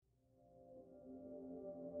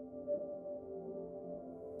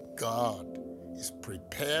God is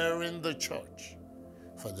preparing the church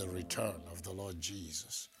for the return of the Lord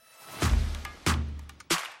Jesus.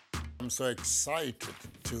 I'm so excited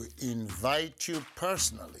to invite you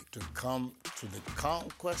personally to come to the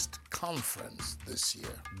Conquest Conference this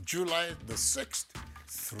year, July the 6th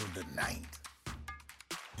through the 9th.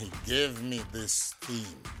 He gave me this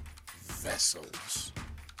theme, Vessels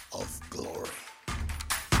of Glory.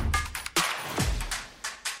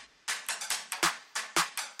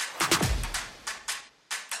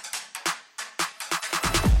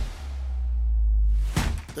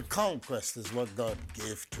 The conquest is what God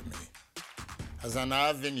gave to me as an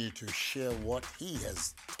avenue to share what He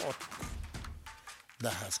has taught me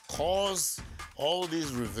that has caused all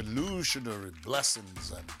these revolutionary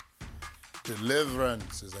blessings and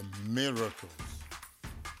deliverances and miracles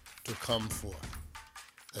to come forth,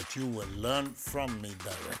 that you will learn from me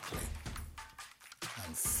directly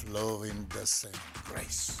and flow in the same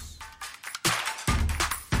grace.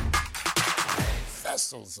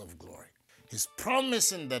 Vessels of glory. He's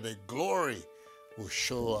promising that a glory will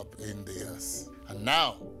show up in the earth. And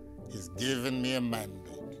now He's given me a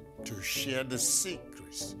mandate to share the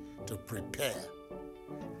secrets to prepare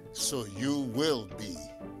so you will be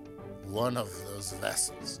one of those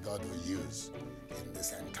vessels God will use in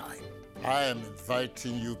this end time. I am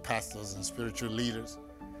inviting you, pastors and spiritual leaders,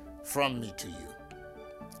 from me to you.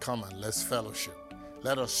 Come and let's fellowship.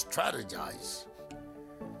 Let us strategize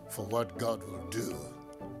for what God will do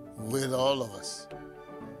with all of us.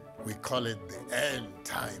 We call it the end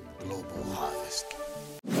time global harvest.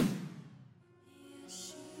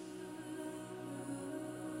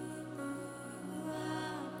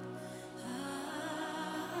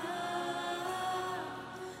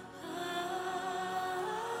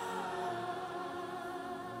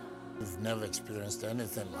 We've never experienced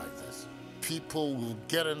anything like this. People will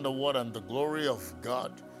get in the water and the glory of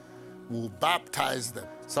God will baptize them.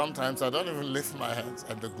 Sometimes I don't even lift my hands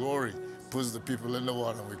and the glory puts the people in the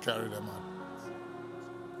water and we carry them out.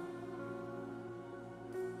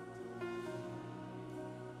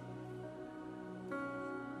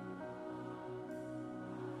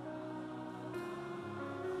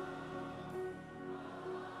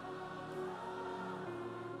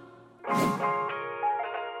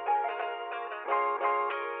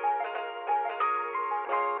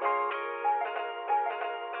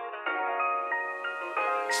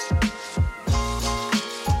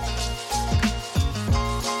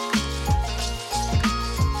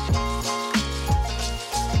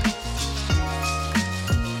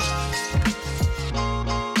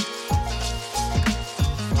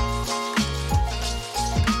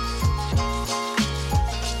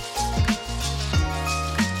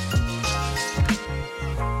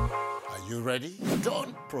 Ready?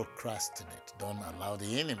 Don't procrastinate. Don't allow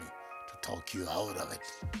the enemy to talk you out of it.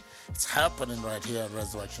 It's happening right here at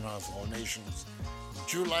Resurrection House of All Nations,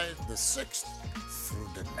 July the 6th through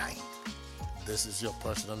the 9th. This is your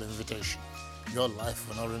personal invitation. Your life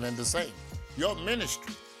will not remain the same. Your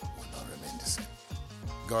ministry will not remain the same.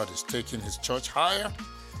 God is taking His church higher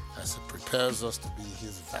as He prepares us to be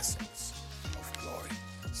His vessels of glory.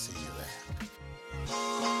 See you there.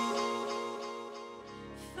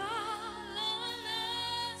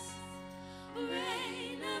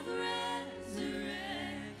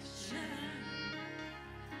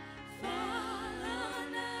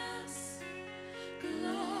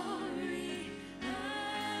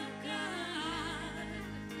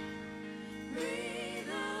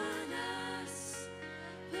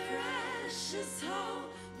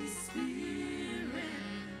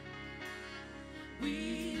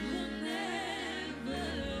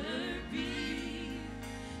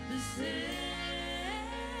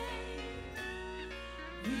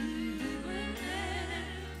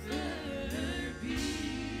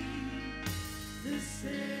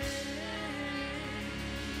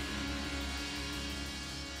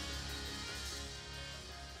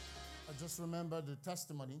 I just remember the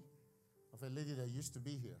testimony of a lady that used to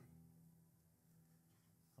be here.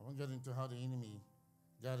 I won't get into how the enemy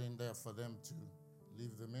got in there for them to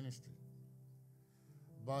leave the ministry.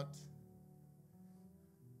 But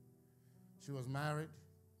she was married,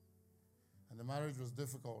 and the marriage was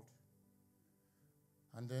difficult.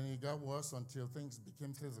 And then it got worse until things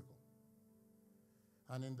became physical.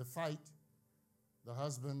 And in the fight, the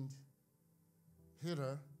husband hit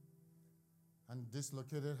her and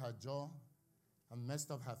dislocated her jaw and messed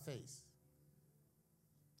up her face.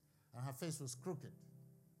 And her face was crooked.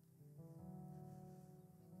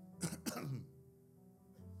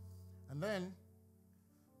 And then,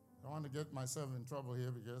 I don't want to get myself in trouble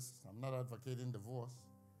here because I'm not advocating divorce,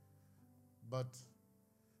 but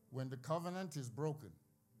when the covenant is broken,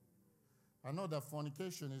 I know that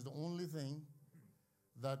fornication is the only thing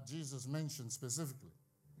that Jesus mentioned specifically.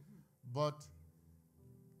 But,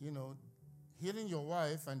 hitting your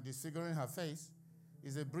wife and disfiguring her face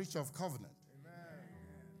is a breach of covenant.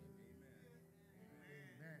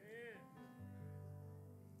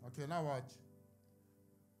 Okay, now watch.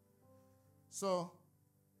 So,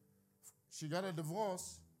 she got a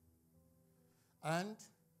divorce but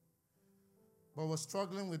was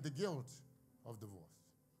struggling with the guilt of divorce.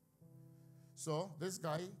 So, this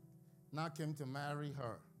guy now came to marry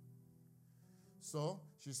her. So,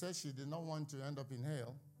 she said she did not want to end up in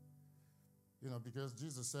hell, because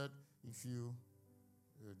Jesus said if you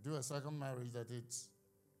do a second marriage that it's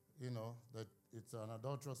an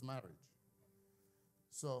adulterous marriage.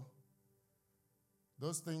 So,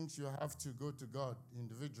 those things you have to go to God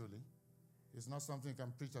individually. It's not something you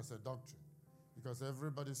can preach as a doctrine because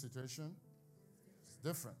everybody's situation is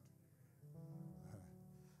different.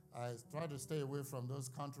 I try to stay away from those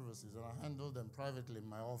controversies and I handle them privately in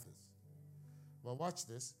my office. But watch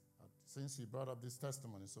this, since he brought up this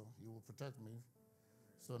testimony, so he will protect me,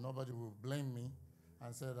 so nobody will blame me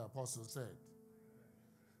and say the apostle said.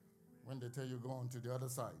 When they tell you go on to the other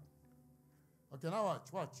side. Okay, now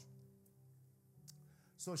watch.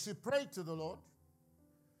 So she prayed to the Lord,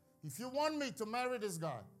 if you want me to marry this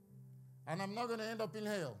guy, and I'm not going to end up in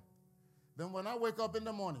hell, then when I wake up in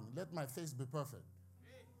the morning, let my face be perfect.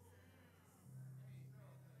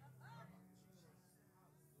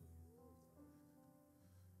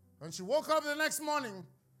 And she woke up the next morning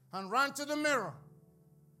and ran to the mirror,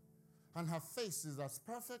 and her face is as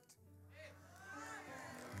perfect.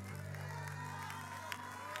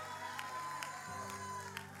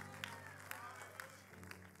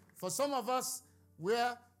 For some of us,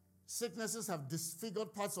 where sicknesses have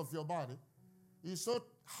disfigured parts of your body, it's so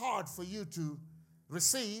hard for you to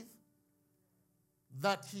receive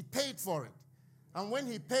that he paid for it. And when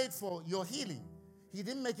he paid for your healing, he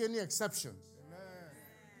didn't make any exceptions. Amen.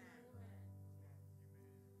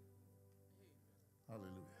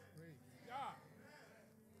 Hallelujah.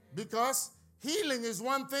 Because healing is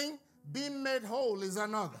one thing, being made whole is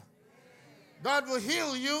another. God will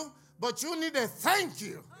heal you, but you need a thank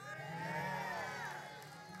you.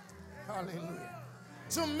 Hallelujah.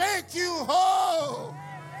 To make you whole.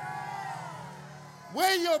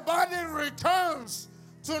 Where your body returns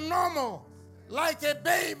to normal like a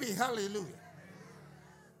baby. Hallelujah.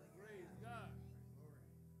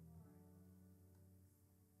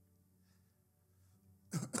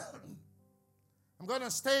 I'm going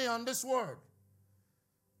to stay on this word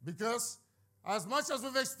because as much as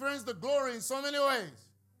we've experienced the glory in so many ways,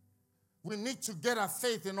 we need to get our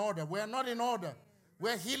faith in order. We are not in order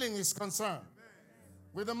where healing is concerned.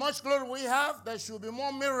 With the much glory we have, there should be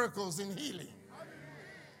more miracles in healing.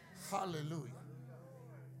 Hallelujah.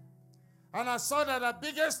 And I saw that the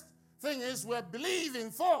biggest thing is we're believing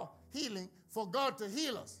for healing, for God to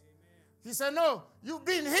heal us. He said, no, you've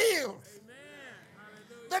been healed.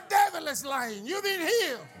 The devil is lying. You've been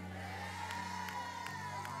healed.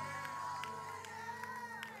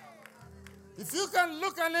 If you can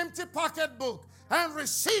look an empty pocketbook and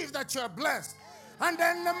receive that you're blessed, and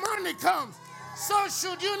then the money comes, so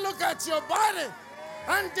should you look at your body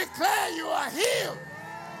and declare you are healed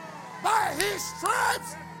by his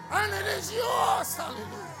stripes, and it is yours.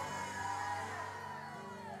 Hallelujah.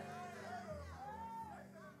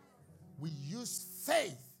 We use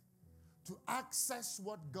faith to access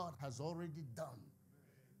what God has already done.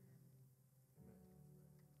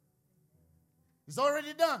 It's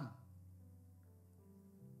already done.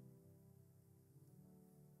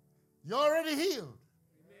 You're already healed.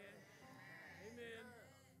 Amen.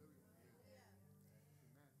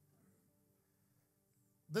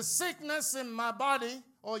 The sickness in my body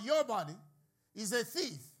or your body is a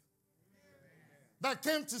thief that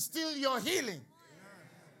came to steal your healing.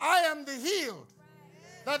 I am the healed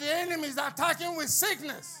that the enemy is attacking with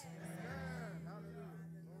sickness.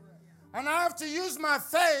 And I have to use my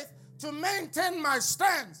faith to maintain my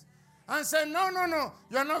stance and say, no,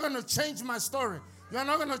 you're not going to change my story. You're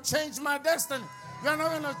not going to change my destiny. You're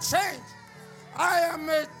not going to change. I am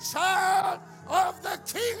a child of the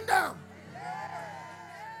kingdom.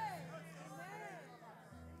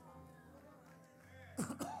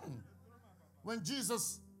 When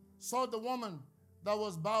Jesus saw the woman that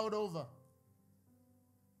was bowed over,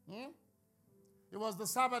 it was the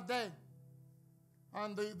Sabbath day.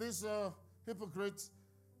 And these hypocrites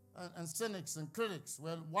and cynics and critics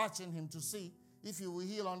were watching him to see if he will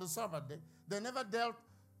heal on the Sabbath day. They never dealt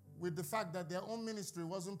with the fact that their own ministry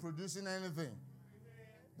wasn't producing anything.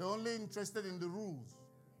 They're only interested in the rules.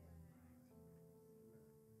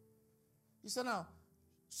 He said, now,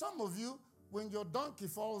 some of you when your donkey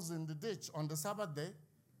falls in the ditch on the Sabbath day,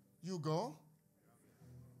 you go.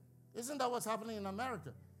 Isn't that what's happening in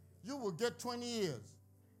America? You will get 20 years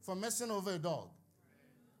for messing over a dog.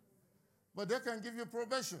 But they can give you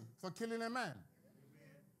probation for killing a man.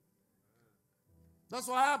 That's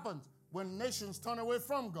what happens when nations turn away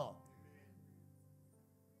from God.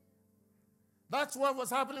 That's what was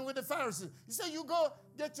happening with the Pharisees. He said, you go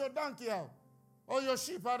get your donkey out or your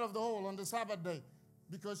sheep out of the hole on the Sabbath day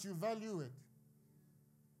because you value it.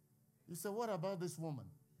 He said, what about this woman?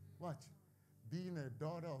 What? Being a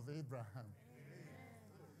daughter of Abraham.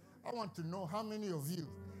 I want to know how many of you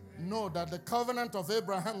know that the covenant of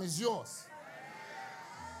Abraham is yours.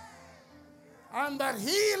 And that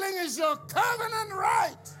healing is your covenant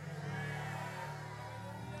right.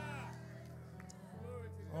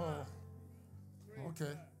 Oh,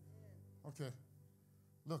 okay. Okay.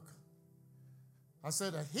 Look, I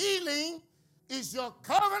said a healing is your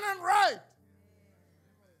covenant right.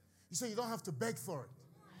 You say you don't have to beg for it.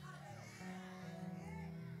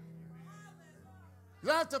 You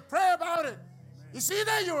don't have to pray about it. It's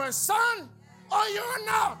either you're a son or you're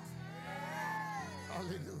not.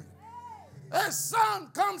 Hallelujah. A son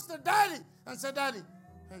comes to daddy and says, Daddy,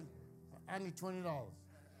 hey, I need $20.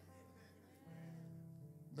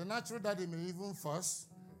 The natural daddy may even fuss.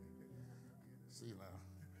 See now.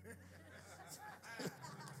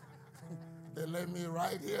 They led me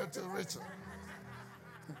right here to Richard.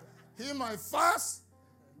 He might fuss,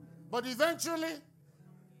 but eventually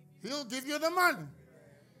he'll give you the money.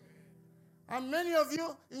 And many of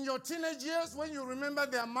you in your teenage years, when you remember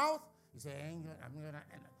their mouth, you say, I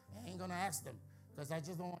ain't gonna ask them because I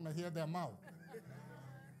just don't want to hear their mouth.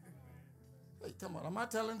 Hey, come on, am I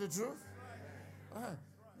telling the truth?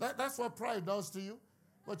 That's what pride does to you.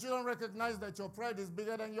 But you don't recognize that your pride is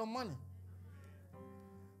bigger than your money.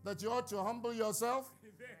 That you ought to humble yourself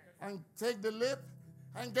and take the lip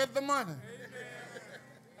and get the money.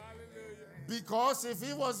 Because if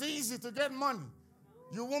it was easy to get money,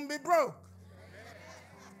 you wouldn't be broke.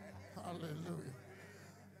 Hallelujah.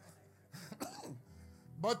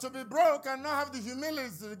 But to be broke and not have the humility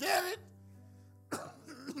to get it,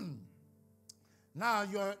 now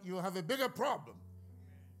you have a bigger problem.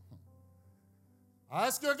 I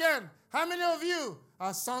ask you again, how many of you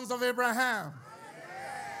are sons of Abraham?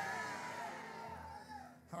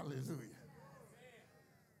 Hallelujah.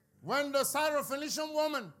 When the Syrophoenician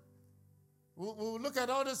woman, we'll look at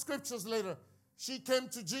all the scriptures later, she came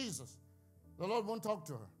to Jesus. The Lord won't talk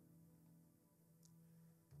to her.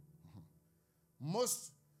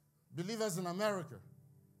 Most believers in America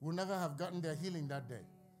will never have gotten their healing that day.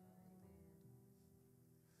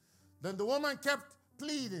 Then the woman kept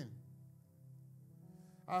pleading.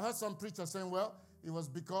 I heard some preacher saying, well, it was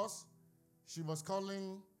because she was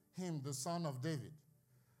calling him the son of David.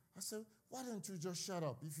 I said, why don't you just shut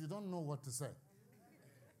up if you don't know what to say?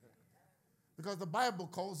 Because the Bible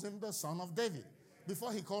calls him the son of David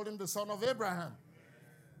before he called him the son of Abraham.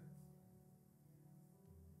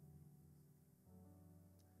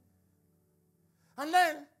 And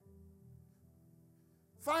then,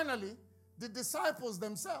 finally, the disciples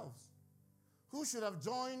themselves, who should have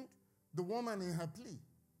joined the woman in her plea,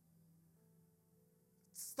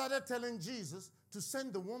 started telling Jesus to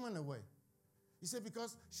send the woman away. He said,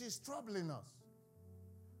 because she's troubling us.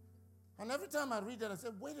 And every time I read that, I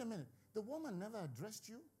said, wait a minute, the woman never addressed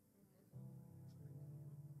you?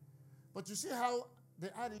 But you see how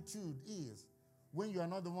the attitude is when you are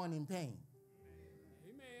not the one in pain.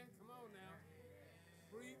 Amen. Come on now.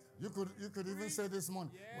 You could even say this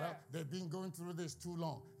morning, well, they've been going through this too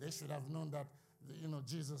long. They should have known that,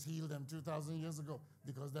 Jesus healed them 2,000 years ago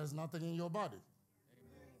because there's nothing in your body.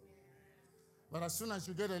 But as soon as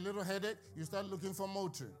you get a little headache, you start looking for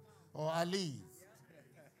Motrin or Aleve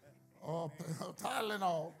or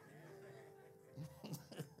Tylenol.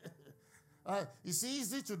 It's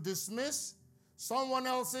easy to dismiss someone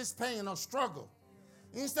else's pain or struggle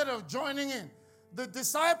instead of joining in. The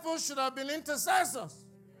disciples should have been intercessors.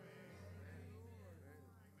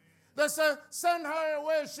 They said, send her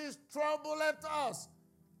away. She's trouble at us.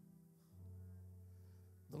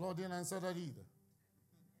 The Lord didn't answer that either.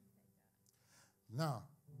 Now,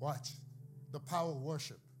 watch the power of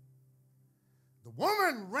worship. The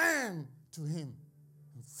woman ran to him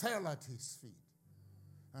and fell at his feet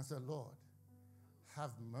and said, Lord,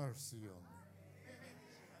 have mercy on me.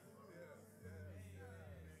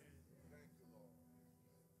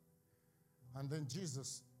 And then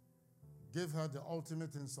Jesus gave her the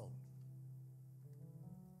ultimate insult.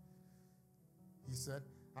 He said,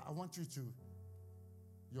 I want you to,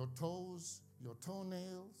 your toes, your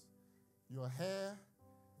toenails, your hair,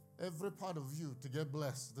 every part of you to get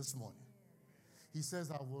blessed this morning. He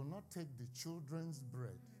says, I will not take the children's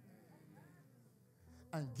bread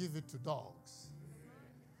and give it to dogs.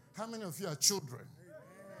 How many of you are children?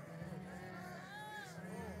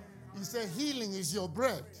 He said, healing is your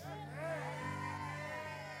bread.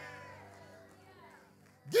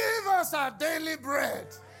 Give us our daily bread.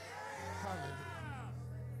 Hallelujah.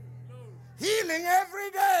 Healing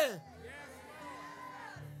every day.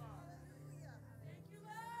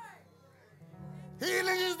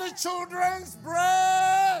 Healing is the children's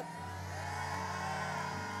bread.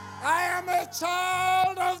 I am a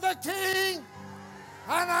child of the King,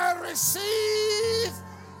 and I receive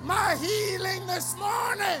my healing this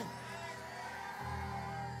morning.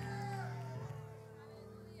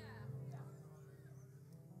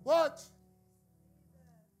 What?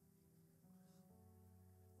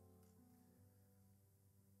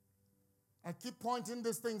 I keep pointing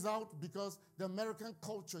these things out because the American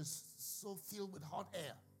culture is so filled with hot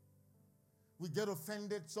air. We get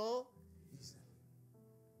offended so easily.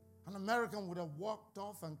 An American would have walked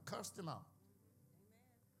off and cursed him out.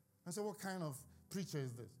 And said, what kind of preacher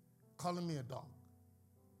is this? Calling me a dog.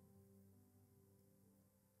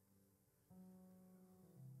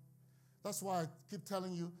 That's why I keep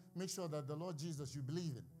telling you, make sure that the Lord Jesus you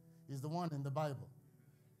believe in is the one in the Bible,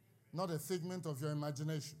 not a figment of your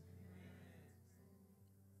imagination.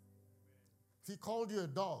 If he called you a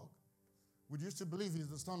dog, would you still believe he's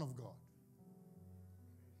the Son of God?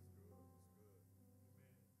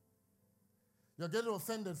 You're getting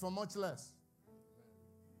offended for much less.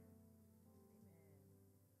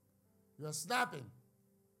 You're snapping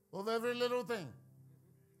over every little thing.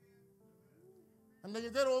 And then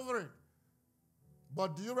you get over it.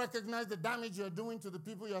 But do you recognize the damage you're doing to the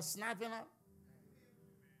people you're snapping at?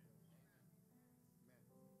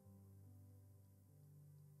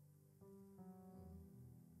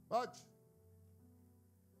 Watch.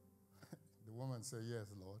 The woman said, yes,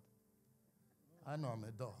 Lord. I know I'm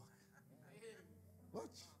a dog. Watch.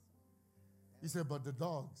 He said, but the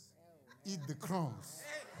dogs eat the crumbs.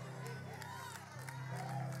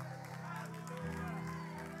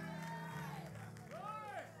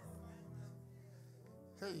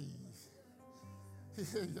 Hey.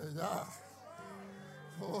 Yeah.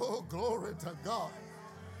 Oh, glory to God.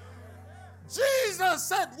 Jesus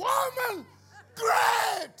said, woman,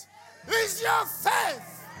 great is your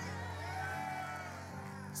faith.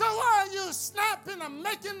 So why are you snapping and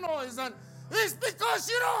making noise? And it's because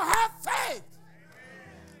you don't have faith.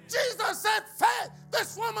 Jesus said faith.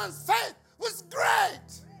 This woman's faith was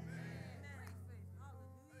great.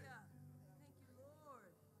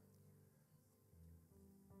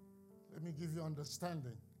 Let me give you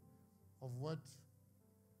understanding of what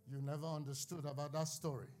you never understood about that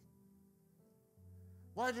story.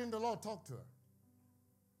 Why didn't the Lord talk to her?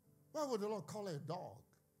 Why would the Lord call her a dog?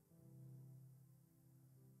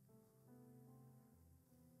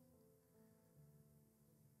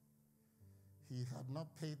 He had not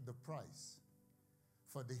paid the price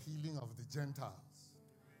for the healing of the Gentiles.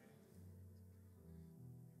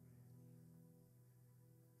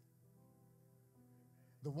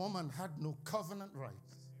 The woman had no covenant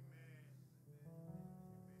rights.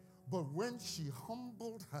 But when she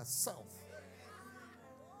humbled herself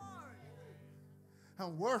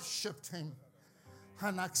and worshiped him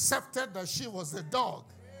and accepted that she was a dog,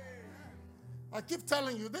 I keep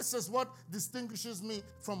telling you, this is what distinguishes me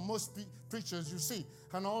from most preachers you see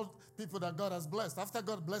and all people that God has blessed. After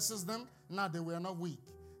God blesses them, now they were not weak.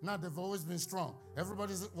 Now they've always been strong.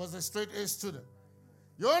 Everybody was a straight A student.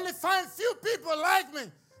 You only find few people like me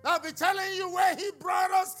that'll be telling you where he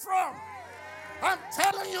brought us from. I'm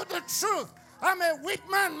telling you the truth. I'm a weak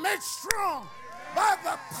man made strong by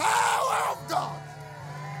the power of God.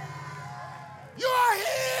 You are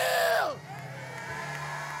healed.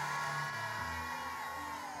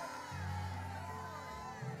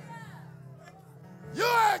 You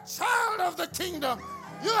are a child of the kingdom.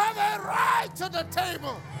 You have a right to the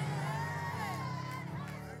table.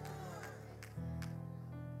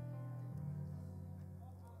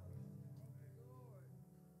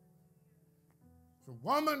 The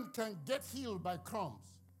woman can get healed by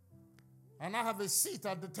crumbs, and I have a seat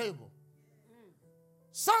at the table.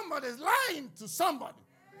 Somebody's lying to somebody.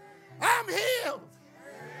 I'm healed.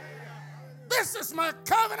 This is my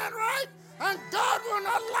covenant right, and God will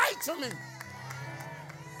not lie to me.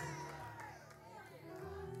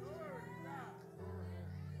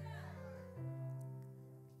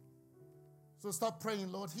 So stop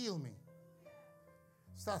praying, Lord, heal me.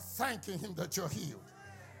 Start thanking him that you're healed.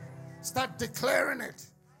 Start declaring it.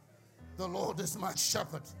 The Lord is my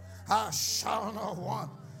shepherd. I shall not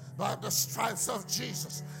want. By the stripes of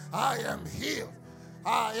Jesus, I am healed.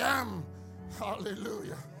 I am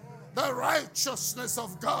Hallelujah. The righteousness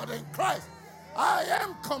of God in Christ. I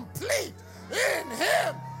am complete in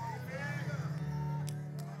Him.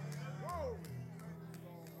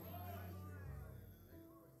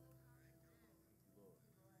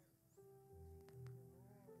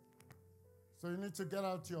 So you need to get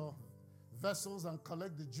out your vessels and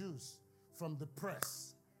collect the juice from the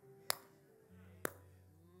press.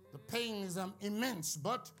 The pain is immense,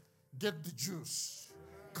 but get the juice.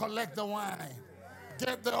 Collect the wine.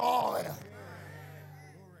 Get the oil.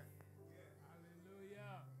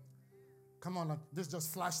 Come on, this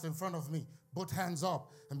just flashed in front of me. Both hands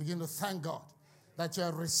up and begin to thank God that you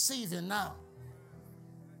are receiving now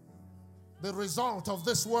the result of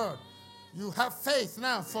this word. You have faith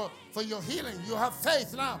now for your healing. You have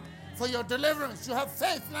faith now for your deliverance. You have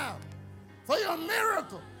faith now for your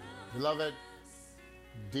miracle. Beloved,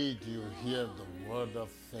 did you hear the word of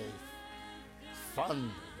faith thundered,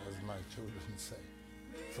 as my children say,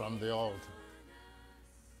 from the altar?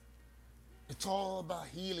 It's all about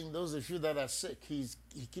healing those of you that are sick. He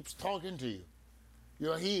keeps talking to you.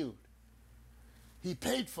 You're healed. He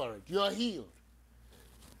paid for it. You're healed.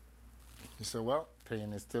 You say, well,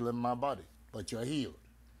 pain is still in my body, but you're healed.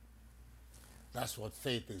 That's what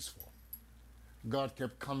faith is for. God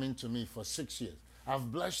kept coming to me for 6 years.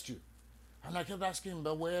 I've blessed you. And I kept asking him,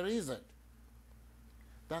 but where is it?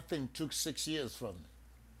 That thing took 6 years from me.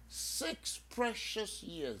 6 precious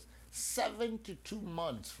years, 72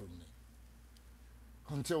 months from me.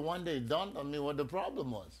 Until one day it dawned on me what the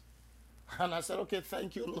problem was. And I said, okay,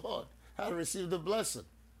 thank you, Lord. I received the blessing.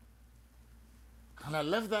 And I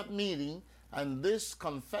left that meeting, and this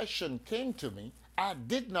confession came to me. I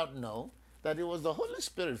did not know that it was the Holy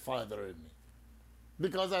Spirit fathering me.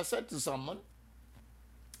 Because I said to someone,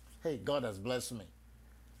 hey, God has blessed me.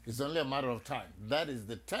 It's only a matter of time. That is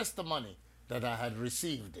the testimony that I had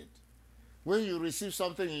received it. When you receive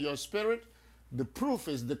something in your spirit, the proof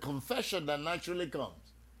is the confession that naturally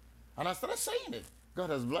comes. And I started saying it. God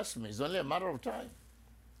has blessed me. It's only a matter of time.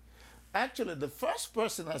 Actually, the first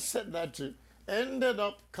person I said that to ended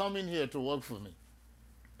up coming here to work for me.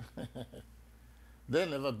 They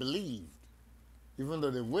never believed, even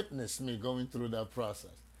though they witnessed me going through that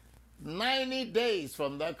process. 90 days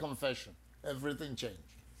from that confession, everything changed.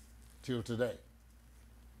 Till today.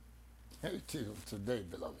 Till today,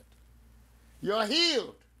 beloved. You're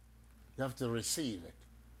healed. You have to receive it.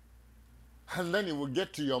 And then it will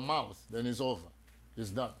get to your mouth. Then it's over. It's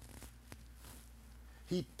done.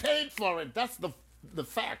 He paid for it. That's the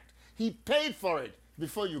fact. He paid for it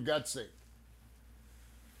before you got saved.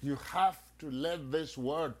 You have to let this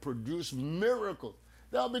word produce miracles.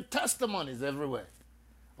 There'll be testimonies everywhere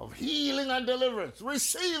of healing and deliverance.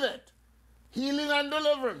 Receive it. Healing and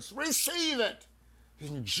deliverance. Receive it.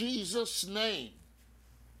 In Jesus' name.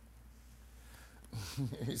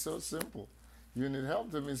 It's so simple. You need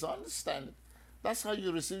help to misunderstand it. That's how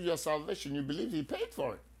you receive your salvation. You believe he paid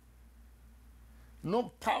for it.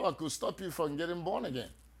 No power could stop you from getting born again.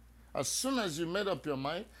 As soon as you made up your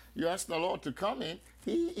mind, you asked the Lord to come in,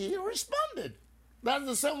 he responded. That's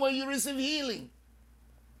the same way you receive healing.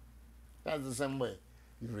 That's the same way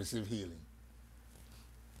you receive healing.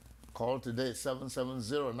 Call today,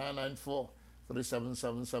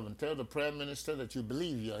 770-994-3777. Tell the prayer minister that you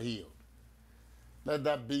believe you're healed. Let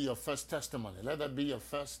that be your first testimony. Let that be your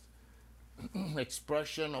first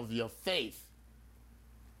expression of your faith.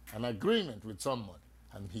 An agreement with someone.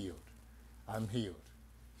 I'm healed. I'm healed.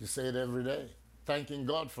 You say it every day, thanking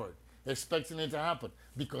God for it, expecting it to happen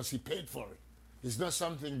because he paid for it. It's not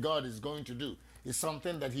something God is going to do. It's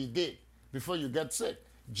something that he did before you get sick.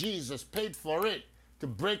 Jesus paid for it to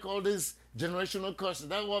break all these generational curses.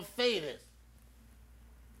 That's what faith is.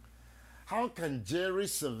 How can Jerry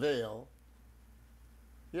Savelle,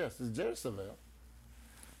 yes, it's Jerry Savelle,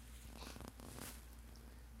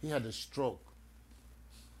 he had a stroke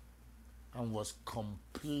and was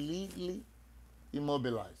completely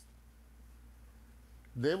immobilized.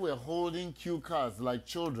 They were holding cue cards like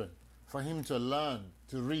children for him to learn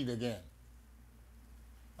to read again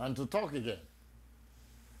and to talk again.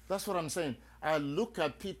 That's what I'm saying. I look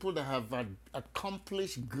at people that have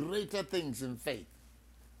accomplished greater things in faith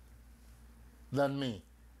than me,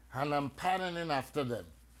 and I'm patterning after them.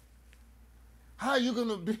 How are you going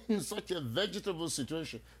to be in such a vegetable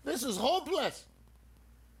situation? This is hopeless.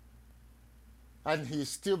 And he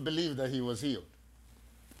still believed that he was healed.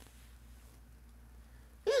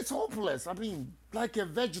 It's hopeless. I mean, like a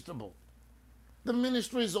vegetable. The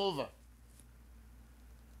ministry is over.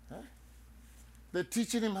 Huh? They're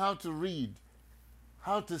teaching him how to read,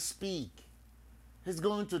 how to speak. He's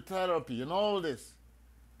going to therapy and all this.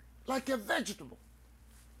 Like a vegetable.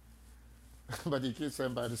 But he keeps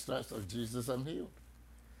saying, by the stripes of Jesus, I'm healed.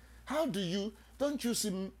 Don't you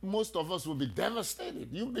see most of us will be devastated?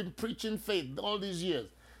 You've been preaching faith all these years.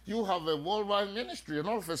 You have a worldwide ministry, and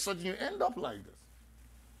all of a sudden you end up like this.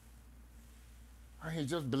 And he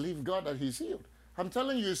just believed God that he's healed. I'm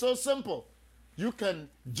telling you, it's so simple. You can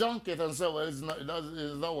junk it and say, well, it's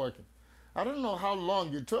not working. I don't know how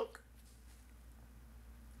long it took.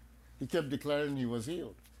 He kept declaring he was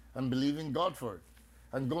healed and believing God for it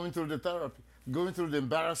and going through the therapy, going through the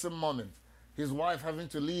embarrassing moments. His wife having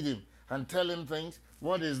to lead him and tell him things.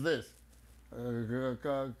 What is this?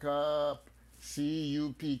 Cup,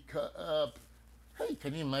 C-U-P, cup. Hey,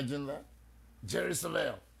 can you imagine that?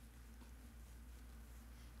 Jerusalem.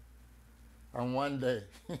 And one day,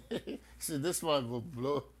 see, this one will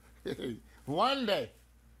blow. One day,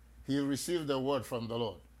 he received a word from the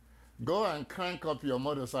Lord. Go and crank up your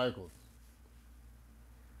motorcycles.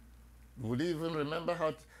 Would he even remember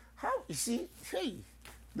how, you see, hey,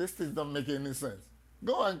 this thing don't make any sense.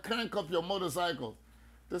 Go and crank up your motorcycles.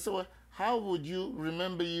 They say, well, how would you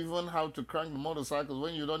remember even how to crank the motorcycles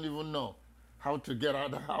when you don't even know how to get out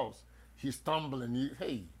of the house? He's stumbling.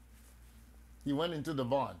 He went into the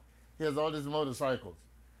barn. He has all these motorcycles.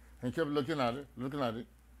 And he kept looking at it.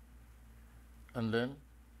 And then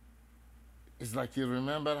it's like he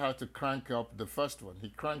remembered how to crank up the first one. He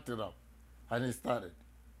cranked it up and he started.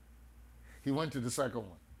 He went to the second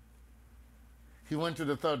one. He went to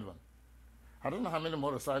the third one. I don't know how many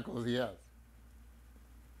motorcycles he has.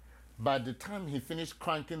 By the time he finished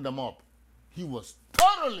cranking them up, he was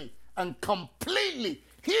thoroughly and completely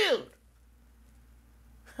healed.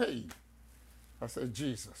 Hey, I said,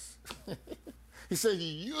 Jesus. He said he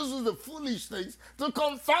uses the foolish things to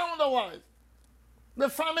confound the wise. The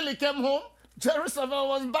family came home. Jerusalem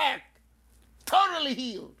was back, thoroughly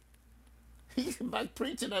healed. He's back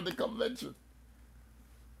preaching at the convention.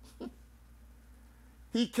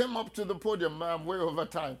 He came up to the podium way over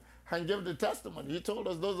time and gave the testimony. He told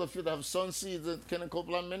us, those of you that have sown seeds at Kenneth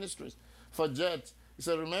Copeland Ministries for jets, he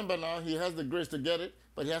said, remember now, he has the grace to get it,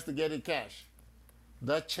 but he has to get it cash.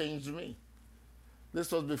 That changed me.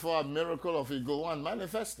 This was before a miracle of Ego One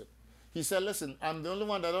manifested. He said, listen, I'm the only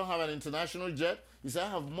one that don't have an international jet. He said, I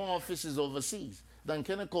have more offices overseas than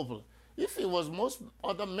Kenneth Copeland. If it was most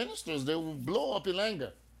other ministers, they would blow up in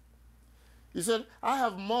anger. He said, I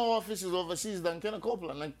have more offices overseas than Kenneth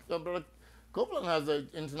Copeland. And Brother Copeland has an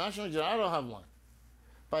international jet. I don't have one.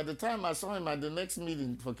 By the time I saw him at the next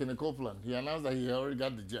meeting for Kenneth Copeland, he announced that he already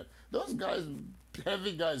got the jet. Those guys,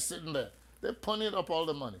 heavy guys sitting there, they ponied up all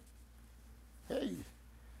the money. Hey,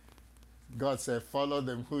 God said, follow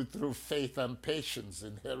them who through faith and patience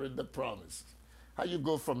inherit the promise. How you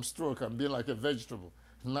go from stroke and being like a vegetable,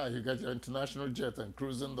 now you got your international jet and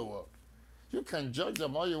cruising the world. You can judge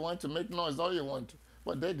them all you want to, make noise all you want to,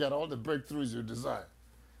 but they got all the breakthroughs you desire.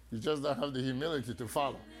 You just don't have the humility to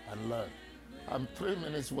follow and learn. I'm 3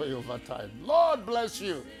 minutes way over time. Lord bless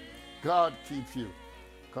you. God keep you.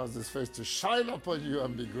 Cause his face to shine upon you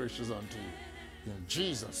and be gracious unto you. In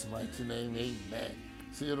Jesus' mighty name, amen.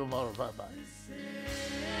 See you tomorrow. Bye-bye.